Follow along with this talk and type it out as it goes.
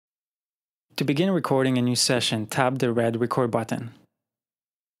To begin recording a new session, tap the red record button.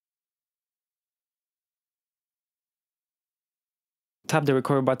 Tap the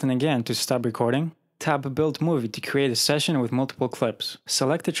record button again to stop recording. Tap Build Movie to create a session with multiple clips.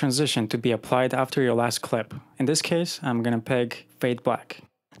 Select the transition to be applied after your last clip. In this case, I'm gonna pick Fade Black.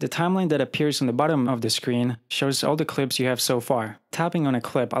 The timeline that appears on the bottom of the screen shows all the clips you have so far. Tapping on a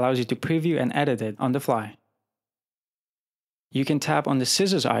clip allows you to preview and edit it on the fly. You can tap on the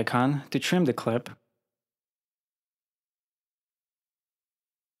scissors icon to trim the clip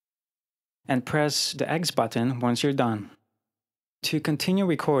and press the X button once you're done. To continue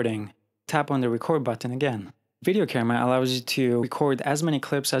recording, tap on the record button again. Video Camera allows you to record as many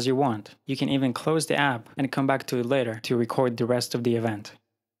clips as you want. You can even close the app and come back to it later to record the rest of the event.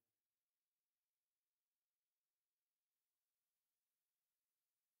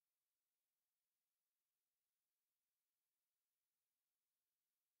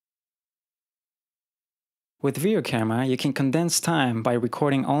 With Video Camera, you can condense time by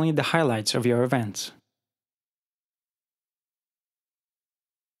recording only the highlights of your events.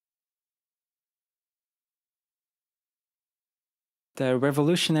 The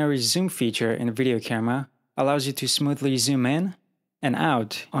revolutionary zoom feature in Video Camera allows you to smoothly zoom in and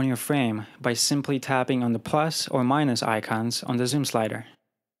out on your frame by simply tapping on the plus or minus icons on the zoom slider.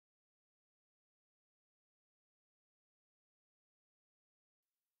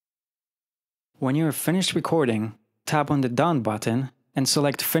 When you are finished recording, tap on the Done button and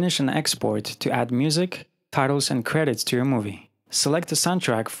select Finish and Export to add music, titles, and credits to your movie. Select a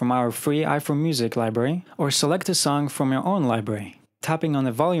soundtrack from our free iPhone Music library or select a song from your own library. Tapping on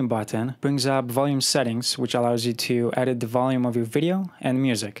the Volume button brings up volume settings, which allows you to edit the volume of your video and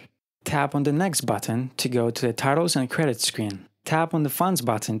music. Tap on the Next button to go to the Titles and Credits screen. Tap on the Fonts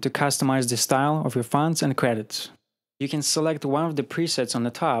button to customize the style of your fonts and credits. You can select one of the presets on the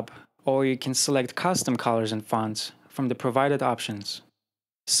top, or you can select custom colors and fonts from the provided options.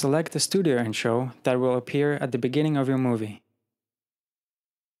 Select the studio intro that will appear at the beginning of your movie.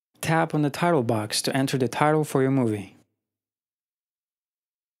 Tap on the title box to enter the title for your movie.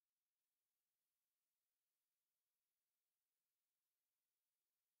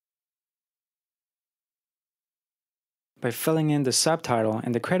 By filling in the subtitle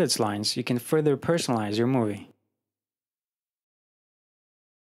and the credits lines, you can further personalize your movie.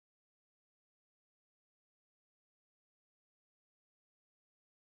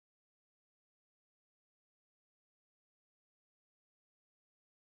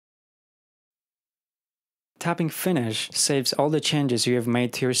 Tapping Finish saves all the changes you have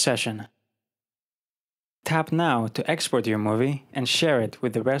made to your session. Tap now to export your movie and share it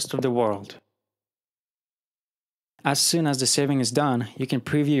with the rest of the world. As soon as the saving is done, you can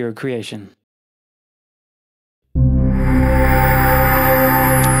preview your creation.